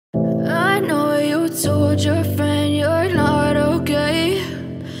told your friend you're not okay,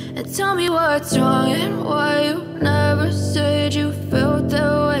 and tell me what's wrong and why you never said you felt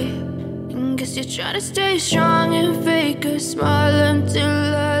that way. And guess you're trying to stay strong and fake a smile until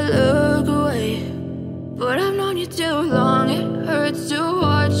I look away. But I've known you too long, it hurts to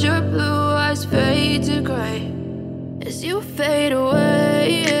watch your blue eyes fade to gray as you fade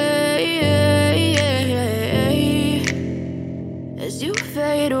away, as you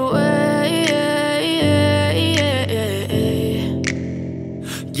fade away.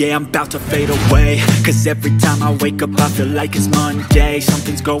 Yeah, I'm about to fade away, cause every time I wake up I feel like it's Monday.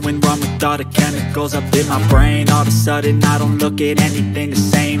 Something's going wrong with all the chemicals up in my brain. All of a sudden I don't look at anything the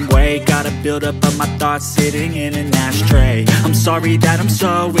same way. Gotta build up of my thoughts sitting in an ashtray. I'm sorry that I'm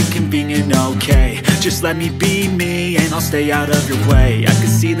so inconvenient, okay. Just let me be me and I'll stay out of your way. I can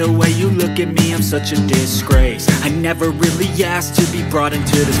see the way you look at me, I'm such a disgrace. I never really asked to be brought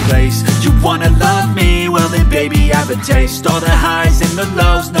into this place. You wanna love me? Well then baby I have a taste. All the highs and the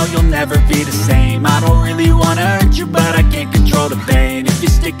lows, no you'll never be the same. I don't really wanna hurt you but I can't control the pain. If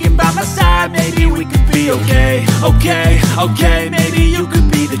you're sticking by my side maybe we could be okay. Okay, maybe you could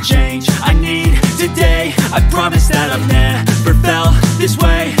be the change I need today. I promise that I've never felt this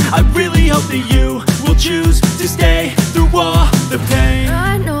way. I really hope that you will choose to stay through all the pain.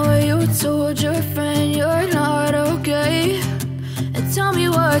 I know you told your friend you're not okay, and tell me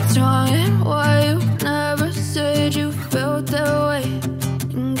what's wrong and why you never said you felt that way.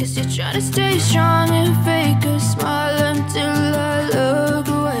 And guess you're trying to stay strong and fake a smile until I look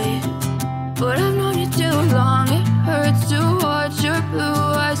away. But I've known you too long, it hurts to watch your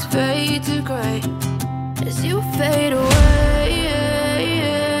blue eyes fade to gray as you fade away,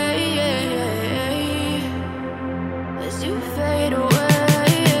 as you fade away,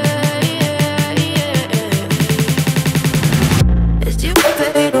 as you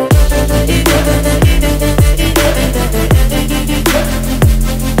fade away.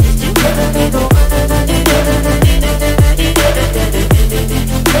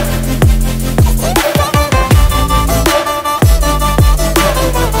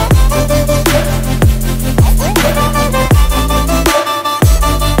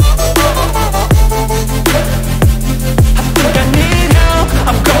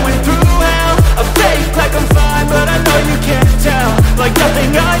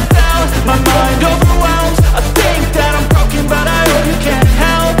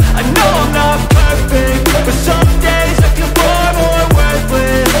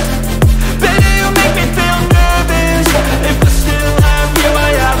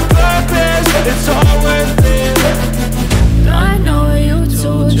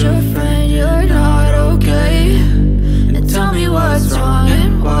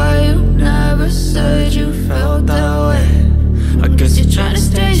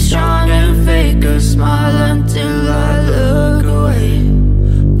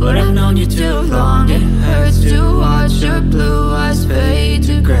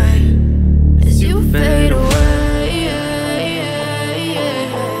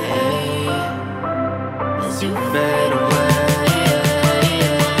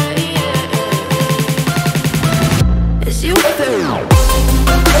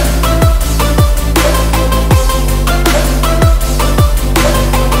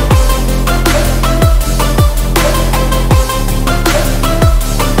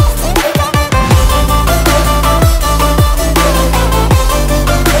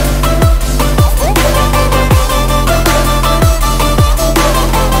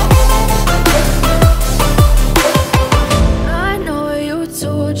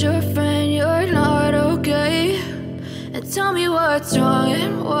 Tell me what's wrong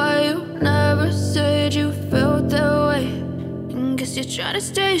and why you never said you felt that way. And guess you're trying to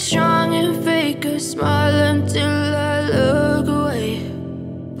stay strong and fake a smile until I look away.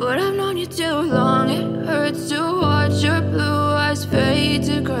 But I've known you too long, it hurts to watch your blue eyes fade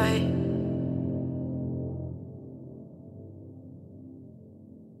to gray